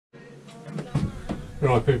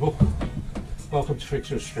Right people, welcome to Fix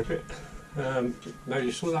and Strip It. Now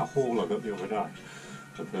you saw that haul I got the other day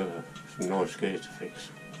of some nice gear to fix.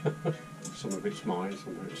 Some of it's mine,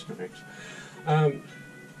 some of it's to fix. I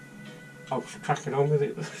was cracking on with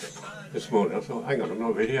it this morning. I thought, hang on, I'm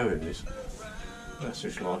not videoing this. That's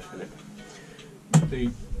just life, isn't it? The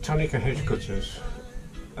Tanaka hedge cutters,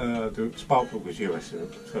 the spark plug was US in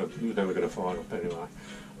it, so it was never going to fire up anyway.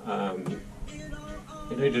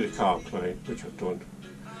 It needed a carb clean, which I've done,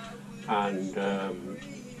 and there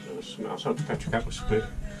was something else. The petrol cap was split.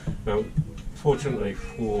 Now, fortunately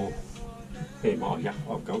for him,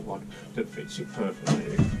 I've got one that fits it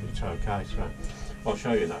perfectly. It's okay, so I'll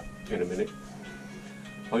show you that in a minute.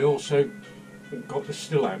 I also got the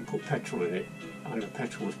Stihl out and put petrol in it, and the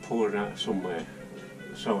petrol was pouring out somewhere,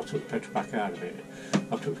 so I took the petrol back out of it.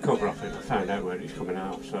 I took the cover off it and I found out where it's coming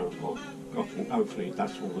out, so hopefully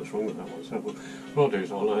that's all that's wrong with that one. So what I'll do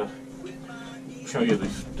is I'll show you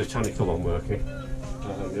the Tanaka one working,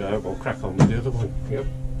 and we'll crack on with the other one. Yep.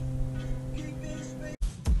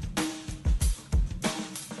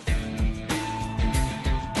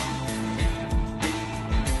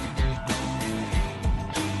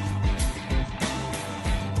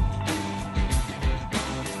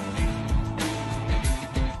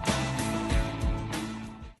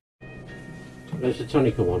 There's the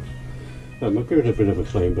Tanaka one. I'll give it a bit of a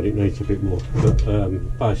clean, but it needs a bit more. But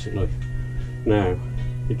basically, now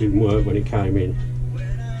it didn't work when it came in.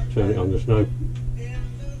 Turn it on. There's no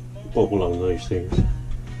bubble on these things.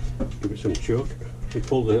 Give it some chuck. You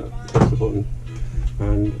pull the button,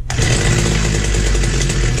 and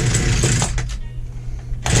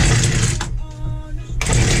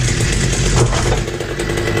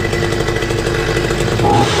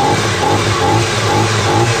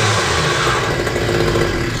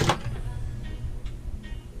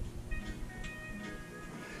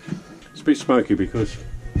it's a bit smoky because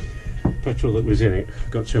petrol that was in it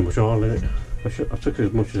got too much oil in it. I took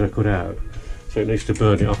as much as I could out, so it needs to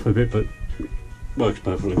burn it off a bit, but it works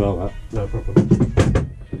perfectly well, that, no problem.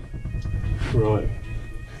 Right,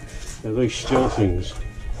 now these Stihl things,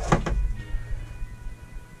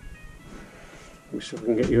 let me see if I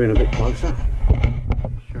can get you in a bit closer.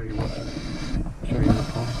 Show you the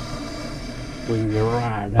top. Bring you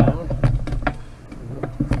right down.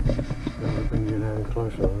 Bring you down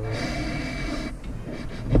closer.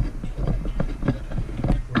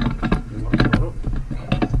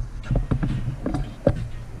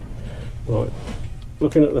 Right,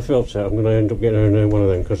 looking at the filter, I'm going to end up getting a new one of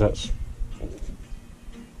them because that's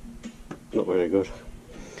not very good.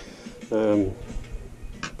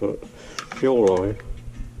 But fuel line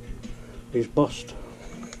is bust.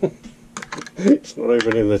 It's not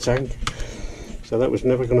even in the tank, so that was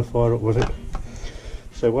never going to fire up, was it?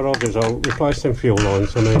 So what I'll do is I'll replace them fuel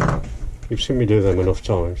lines. I mean, you've seen me do them enough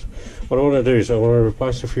times. What I want to do is I want to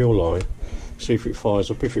replace the fuel line, see if it fires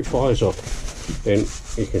up. If it fires up, then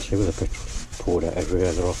you can see where the petrol poured out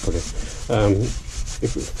everywhere that I've put it.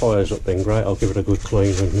 If it fires up, then great, I'll give it a good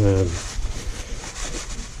clean and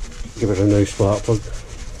give it a new spark plug.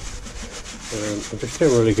 I just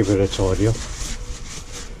generally give it a tidy up.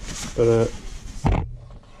 But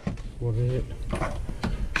what is it?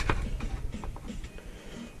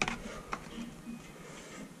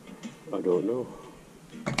 I don't know.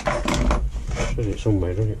 It says it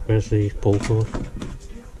somewhere, doesn't it? Where's the pull cord?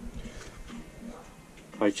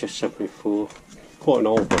 HS74. Quite an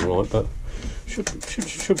old one, like, but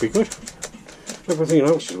should be good. Everything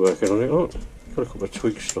else is working on it, like. Got a couple of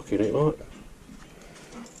twigs stuck in it, like.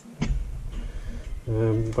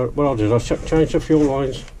 But what I'll do is I'll change the fuel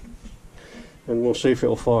lines, and we'll see if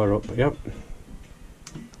it'll fire up. Yep.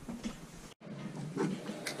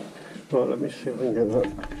 Right, let me see if I can get that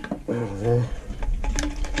out of there.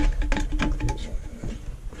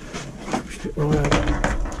 Push it right out.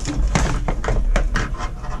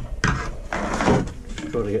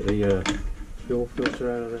 Just trying to get the fuel filter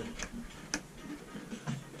out of there.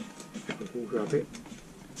 I can grab it.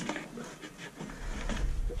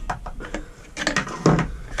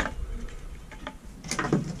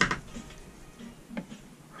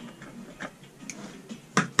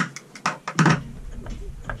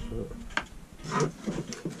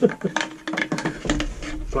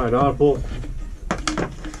 Playing hardball.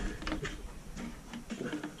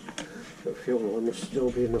 The fuel line must still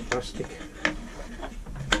be in the plastic.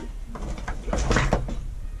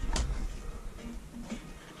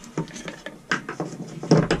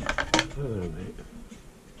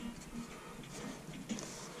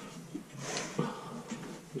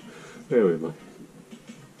 There we go.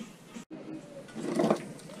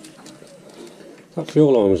 That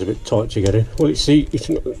fuel line was a bit tight to get in. Well, see, it's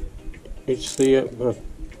not, it's the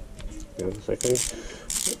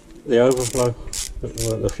the overflow,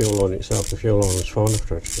 the fuel line itself. The fuel line was fine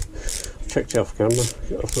after I checked it off camera.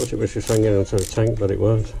 I thought it was just hanging onto the tank, but it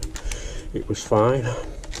weren't. It was fine,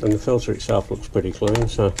 and the filter itself looks pretty clean,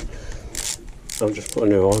 so I'll just put a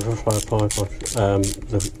new overflow pipe on.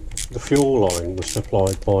 The fuel line was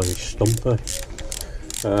supplied by Stumpy.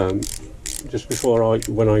 Just before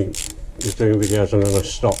when I was doing videos, and then I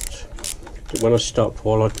stopped. When I stopped,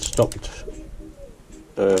 while I'd stopped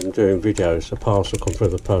doing videos, a parcel come through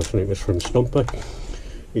the post, and it was from Stumpy.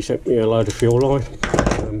 He sent me a load of fuel line.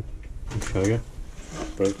 I'll show you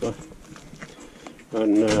briefly.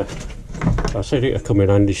 And I said it'd come in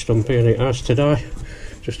handy, Stumpy, and it has today,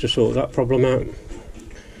 just to sort that problem out.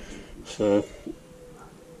 So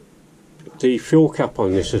the fuel cap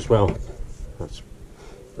on this as well.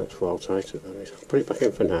 That's well tightened. I'll put it back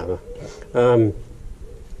in for now though.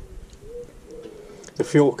 The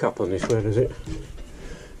fuel cap on this, where is it?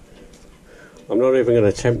 I'm not even going to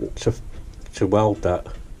attempt to weld that.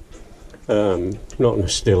 Not in a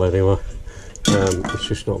Stihl anyway. It's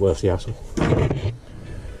just not worth the hassle.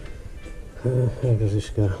 How does this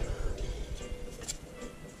go?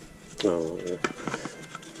 Oh, yeah.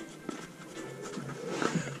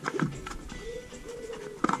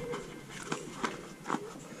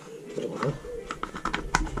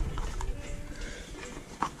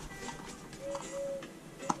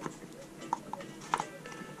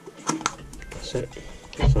 That's it.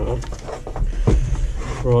 That's that on.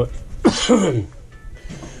 Right.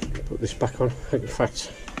 Put this back on. In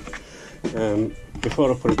fact,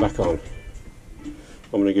 before I put it back on,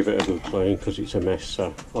 I'm going to give it a good clean because it's a mess,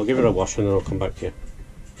 so I'll give it a wash and then I'll come back to you.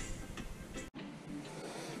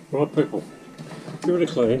 Right people, give it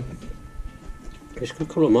a clean. It's got a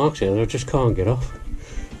couple of marks here that I just can't get off.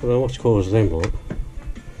 I don't know what's caused them, like.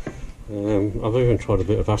 I've even tried a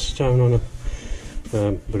bit of acetone on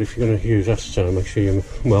them, but if you're going to use acetone, make sure you're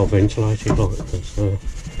well ventilated, like, because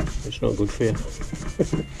it's not good for you.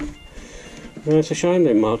 It's a shame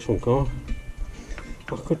them marks on car.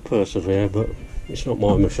 I could persevere, but it's not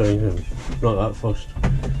my machine and not that fussed.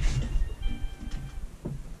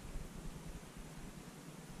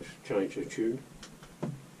 Just change the tune.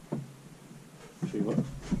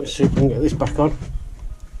 Let's see if we can get this back on.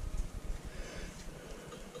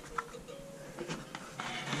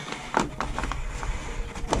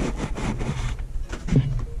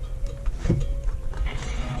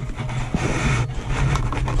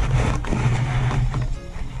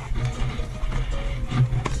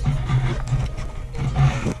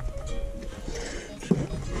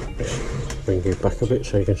 Bring it back a bit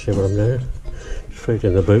so you can see what I'm doing. Just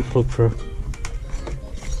feeding the boot plug through.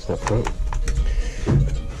 That's right.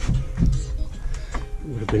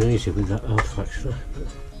 Would have been easy with that off actually.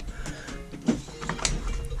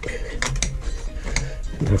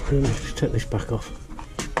 Now, let me just take this back off.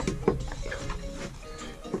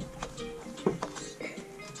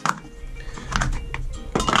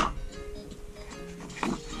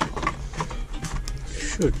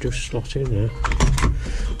 Should just slot in there.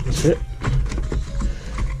 That's it.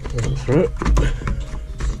 Pull it through.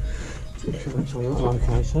 Make sure that's on that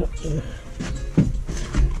okay set. Yeah.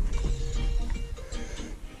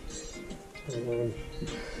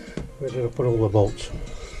 Where did I put all the bolts?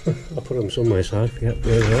 I put them somewhere safe. Yep,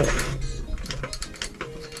 there's that.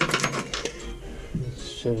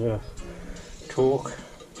 It's torque.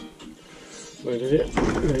 Where is it?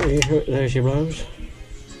 There's your rose.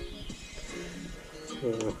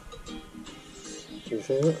 Can you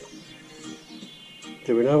see that?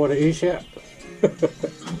 Do we know what it is yet?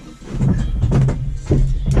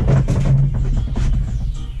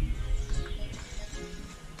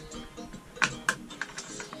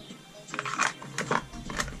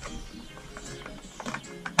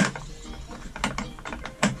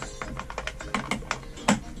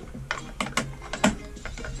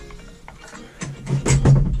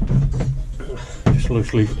 Just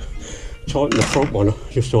loosely tighten the front one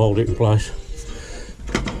just to hold it in place.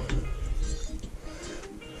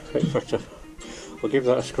 In fact, I'll give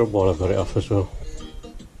that a scrub while I've got it off as well.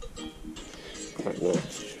 Right now.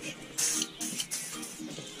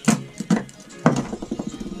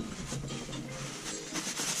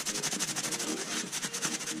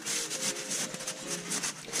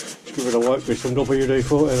 Just give it a wipe with some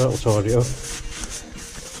WD-40, that'll tidy it up.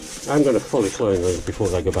 I'm going to fully clean these before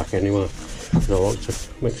they go back anyway, because I like to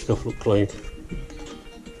make stuff look clean.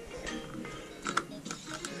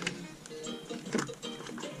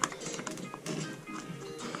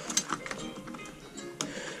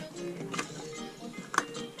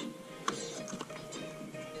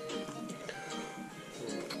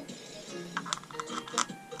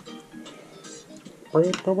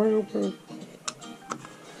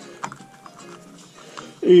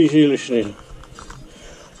 Easy listening.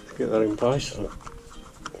 Get that in place. Not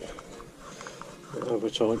over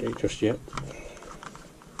tight it just yet.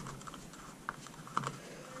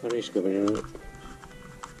 That is coming in it.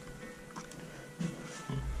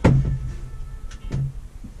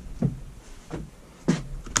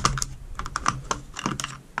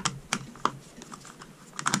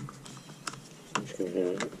 It's coming in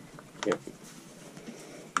it. Yep.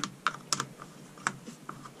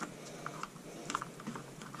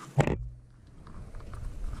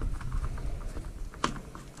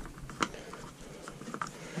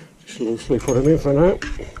 Just loosely put them in for now.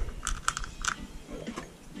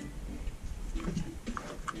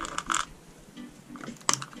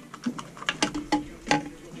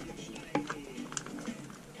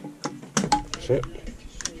 That's it.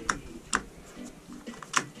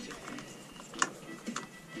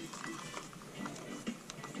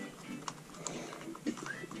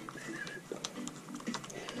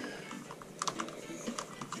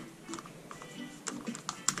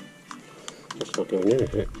 It's not going in,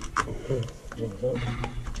 is it?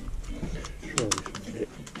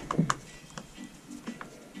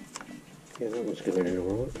 Yeah, that one's going in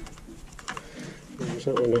alright. Is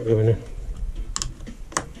that one not going in?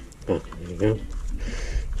 Ah, there you go.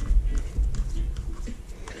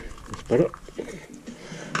 That's better.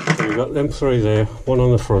 So you've got them three there, one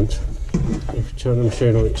on the front. If you turn the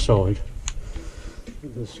machine on its side,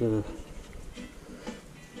 there's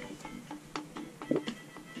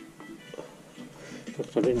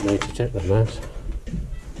I didn't need to take them out.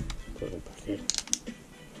 Put them back in.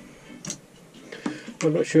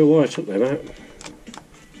 I'm not sure why I took them out.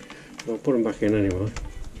 I'll put them back in anyway.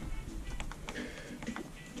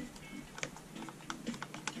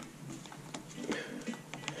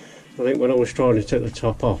 I think when I was trying to take the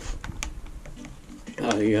top off,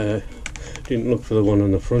 I didn't look for the one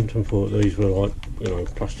on the front and thought these were like, you know,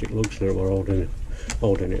 plastic lugs that were holding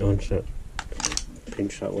it on, so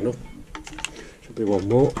pinch that one up. Should be one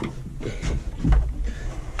more.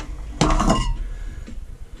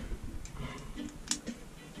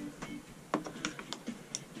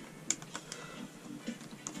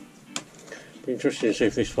 Be interesting to see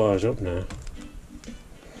if this fires up now.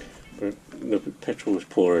 But the petrol was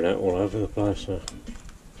pouring out all over the place. So.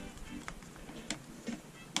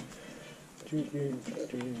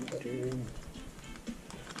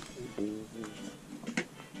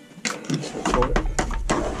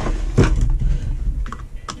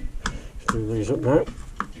 Do these up now.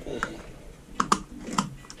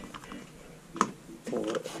 Pull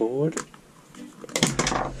that forward.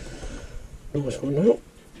 Nice one now.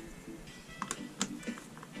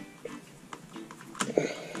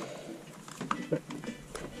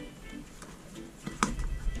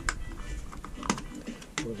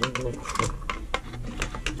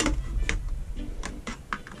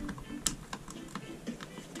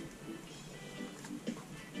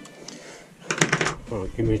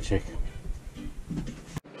 Right, give me a check.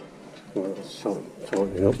 Well, that's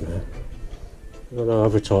tightening up now. I've got to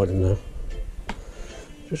over tighten now.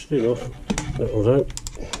 Just enough. That'll do.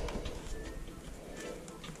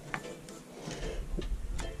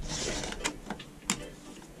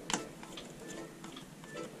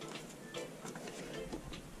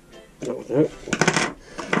 That'll do.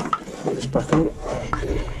 Put this back on.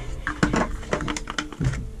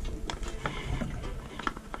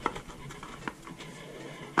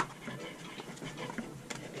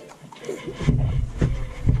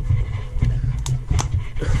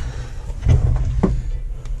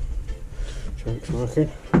 Choke's working.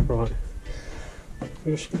 Right.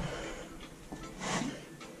 Just, I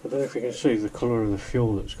don't know if you can see the colour of the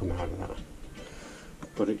fuel that's come out of that,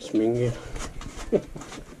 but it's minging.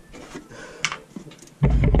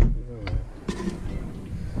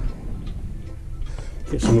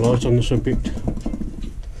 Get some light on the subject.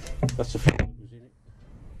 That's the fuel that was in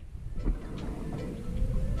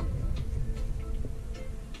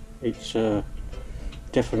it. It's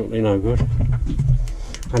definitely no good,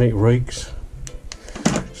 and it reeks.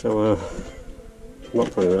 So I'm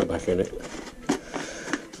not putting that back in it.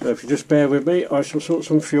 So if you just bear with me, I shall sort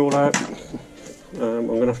some fuel out. I'm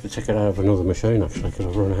going to have to take it out of another machine actually because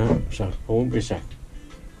I've run out, so I won't be a sec.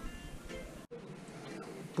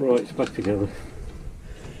 Right, it's back together.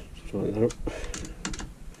 Let's tighten that up.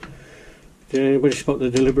 Did anybody spot the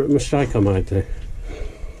deliberate mistake I made there?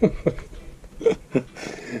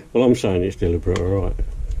 Well, I'm saying it's deliberate, alright.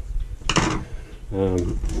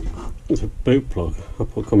 The boot plug I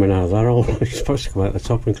put coming out of that hole, it's supposed to come out the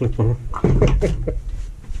top and clip on.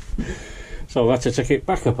 So I've had to take it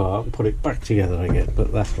back apart and put it back together again,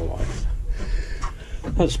 but that's alright.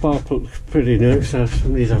 That spark plug looks pretty new, so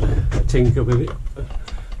somebody's had a tinker with it.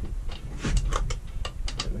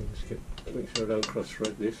 Let me just make sure I don't cross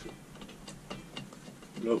thread this.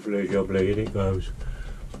 Lovely jubbly, in it goes.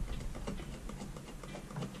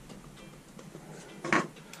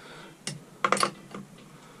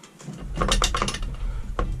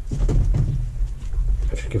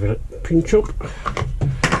 Just give it a pinch up.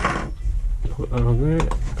 Put that on there.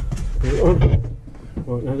 Put it on.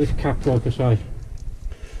 Right, now this cap, like I say,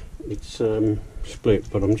 it's split,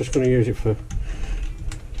 but I'm just going to use it for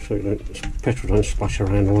so petrol don't splash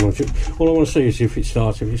around. All I want to see is if it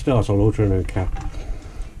starts. If it starts, I'll order a new cap.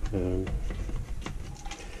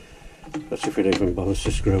 That's if it even bothers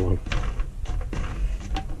to screw on.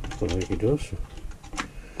 I think it does.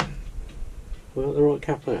 Well, the right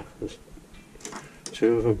cap there. There's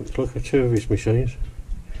two of them. Look at two of his machines.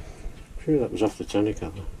 I'm sure that was off the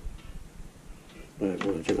Tanaka. No,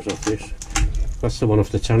 it was off this. That's the one off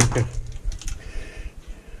the Tanaka.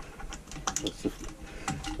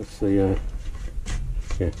 That's the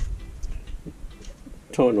yeah.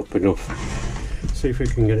 Tighten up enough. See if we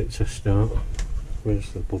can get it to start.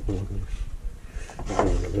 Where's the bubble on this? Hold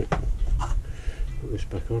on a bit. Put this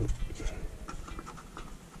back on.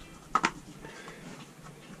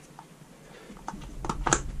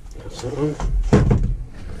 That's that one.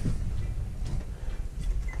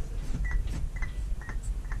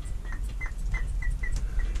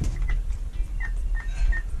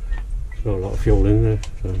 Not a lot of fuel in there,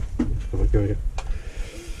 so let's have a go here.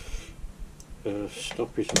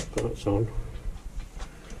 Stoppage parts on.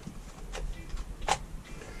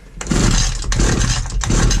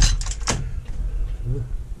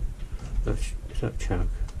 Is that choke?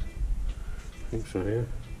 I think so, yeah.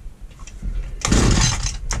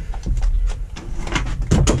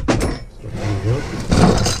 There we go.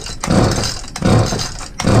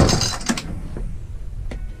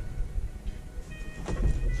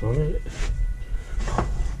 That's on it.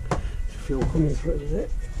 There's fuel coming through there.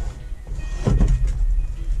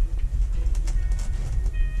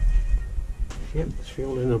 Yep, there's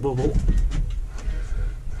fuel in the bubble.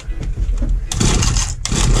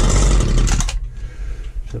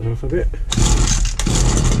 Set that off a bit.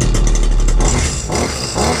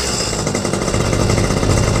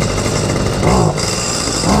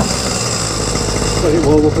 Let it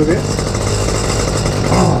warm up a bit.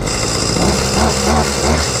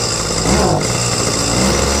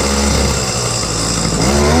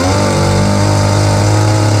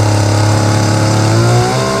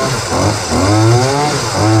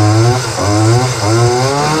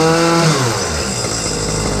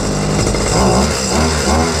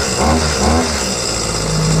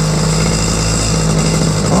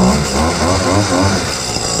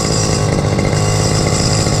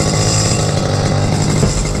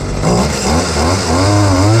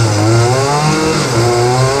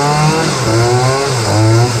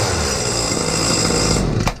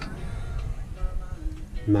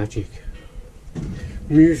 Magic.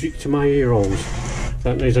 Music to my ear holes.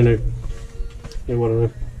 That needs a new one of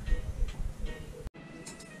them.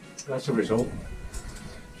 That's the result.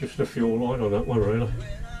 Just a fuel line on that one really.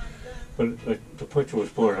 But the petrol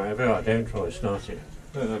was pouring out. I went down trying to start it.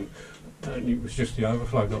 And it was just the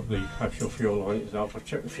overflow, not the actual fuel line itself. I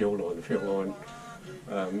checked the fuel line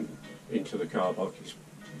into the car box.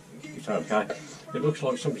 It's okay. It looks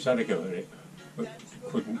like something's had a go at it, but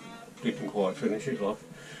didn't quite finish it off.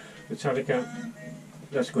 The Tanaka,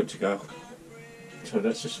 that's good to go. So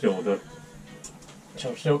that's the Stihl done.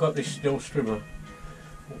 So I've still got this Stihl strimmer,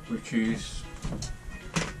 which is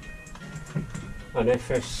an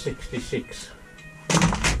FS66.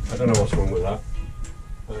 I don't know what's wrong with that.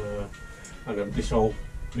 And this old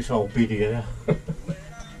biddy here.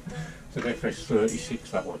 It's an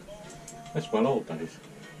FS36, that one. That's well old, that is.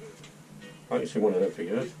 I haven't seen one of them for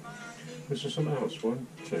years. Was there something else? 1,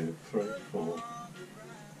 2, 3, 4.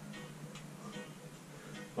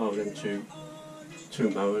 Oh, then two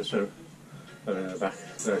mowers are in the back.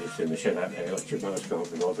 They're just in the shed out there. Electric mowers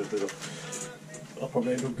can't be bothered with them. I'll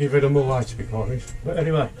probably end up giving them away, to be honest. But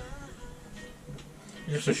anyway,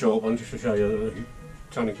 just a short one, just to show you that the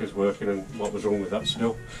Tanaka's working and what was wrong with that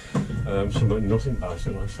still. Nothing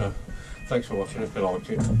basically. So thanks for watching. If you liked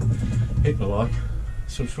it, hit the like,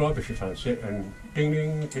 subscribe if you fancy it, and ding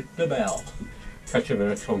ding, hit the bell. Catch you in the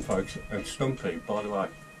next one, folks. And Stumpy, by the way,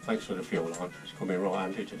 thanks for the fuel line. It's coming right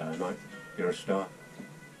handy today, mate. You're a star.